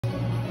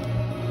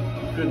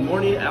Good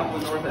morning, Apple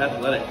North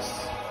Athletics.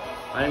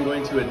 I am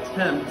going to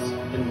attempt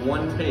in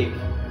one take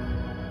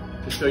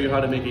to show you how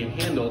to make a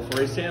handle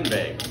for a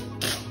sandbag.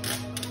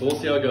 So we'll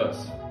see how it goes.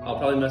 I'll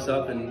probably mess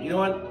up and you know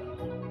what?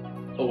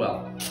 Oh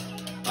well.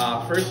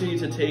 First you need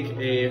to take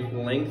a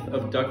length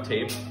of duct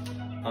tape.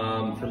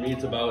 For me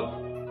it's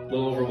about a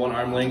little over 1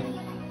 arm length,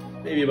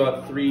 maybe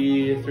about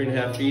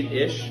 3.5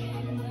 feet-ish.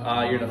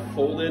 You're gonna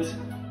fold it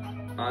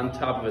on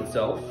top of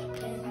itself.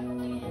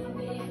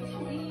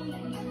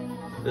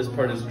 This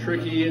part is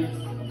tricky,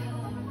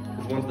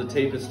 because once the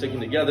tape is sticking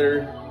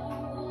together,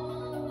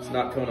 it's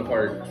not coming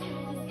apart.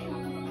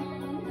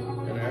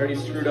 And I already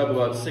screwed up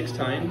about 6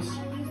 times.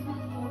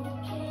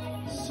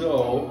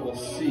 So, we'll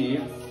see.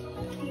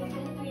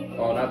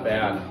 Oh, not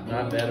bad.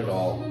 Not bad at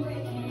all.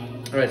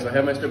 Alright, so I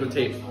have my strip of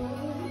tape.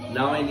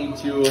 Now I need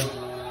to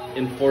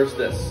enforce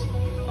this.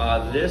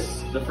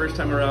 The first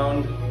time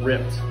around,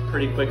 ripped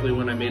pretty quickly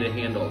when I made a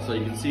handle. So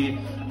you can see,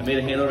 I made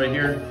a handle right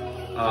here.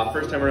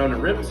 First time around, it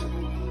ripped.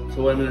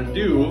 So what I'm gonna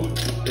do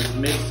is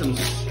make some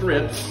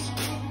strips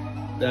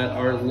that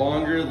are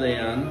longer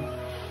than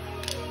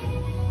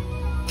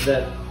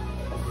that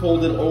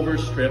folded over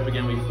strip.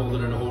 Again, we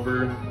folded it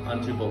over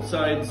onto both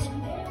sides.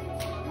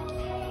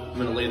 I'm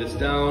gonna lay this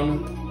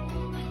down.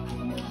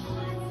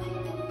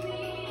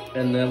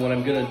 And then what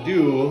I'm gonna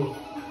do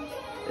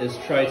is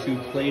try to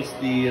place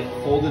the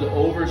folded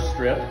over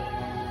strip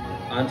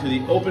onto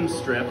the open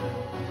strip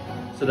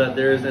so that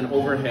there's an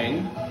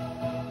overhang.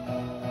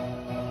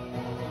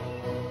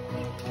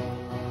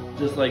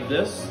 Just like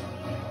this.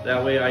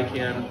 That way I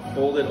can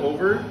fold it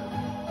over.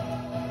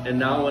 And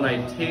now when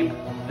I tape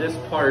this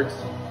part,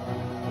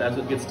 that's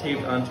what gets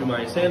taped onto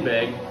my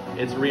sandbag,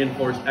 it's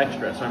reinforced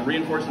extra. So I'm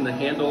reinforcing the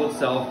handle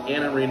itself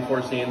and I'm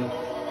reinforcing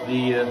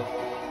the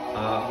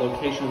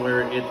location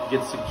where it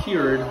gets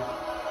secured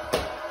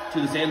to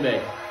the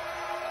sandbag.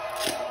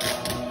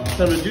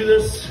 So I'm gonna do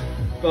this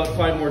about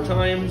 5 more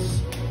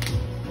times.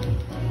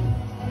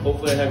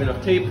 Hopefully I have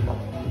enough tape.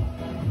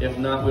 If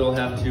not, we'll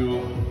have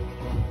to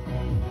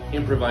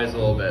improvise a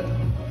little bit.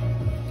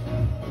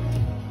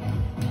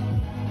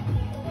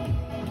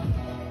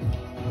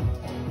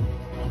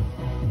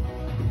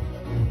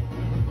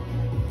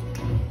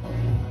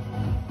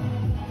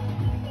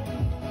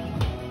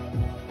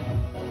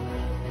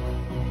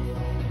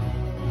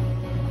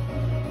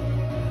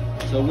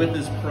 So with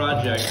this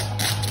project,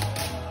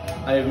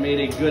 I have made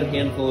a good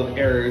handful of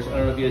errors. I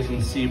don't know if you guys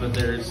can see, but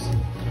there's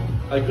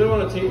a good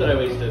amount of tape that I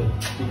wasted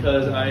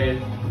because I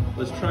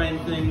was trying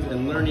things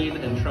and learning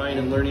and trying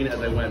and learning as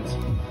I went,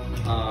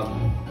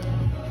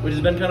 which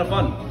has been kind of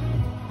fun.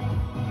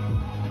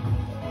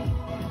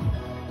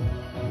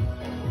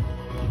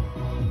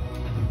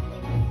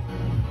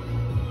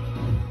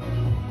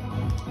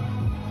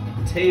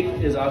 Tape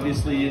is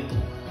obviously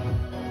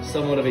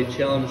somewhat of a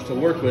challenge to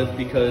work with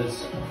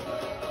because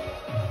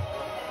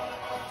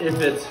if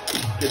it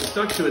gets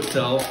stuck to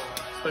itself,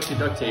 especially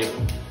duct tape,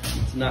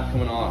 it's not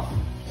coming off.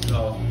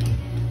 So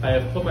I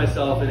have put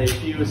myself in a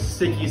few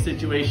sticky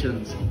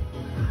situations.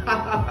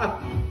 All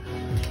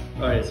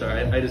right,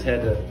 sorry, I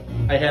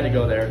had to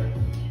go there.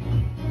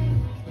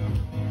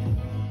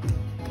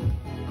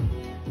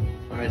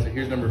 All right, so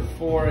here's number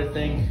 4, I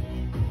think.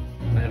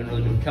 I haven't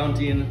really been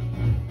counting.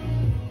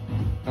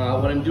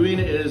 What I'm doing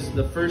is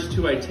the first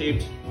 2 I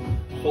taped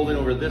folding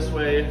over this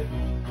way.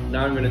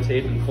 Now I'm gonna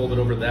tape and fold it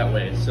over that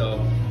way. So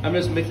I'm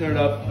just mixing it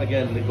up.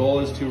 Again, the goal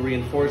is to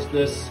reinforce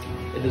this.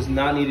 It does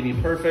not need to be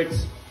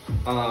perfect.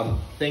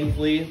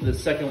 Thankfully, the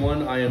second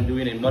one, I am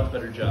doing a much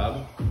better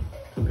job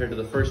compared to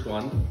the first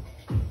one.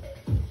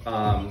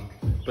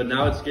 But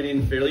now it's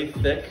getting fairly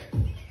thick.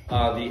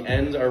 The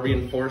ends are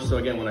reinforced, so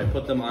again, when I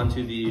put them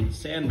onto the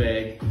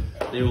sandbag,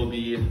 they will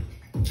be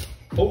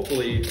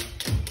hopefully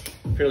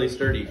fairly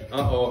sturdy.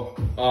 Uh-oh,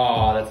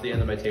 that's the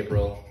end of my tape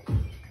roll.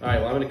 All right,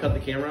 well, I'm gonna cut the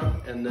camera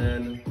and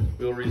then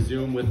we'll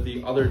resume with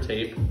the other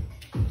tape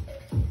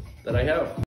that I have.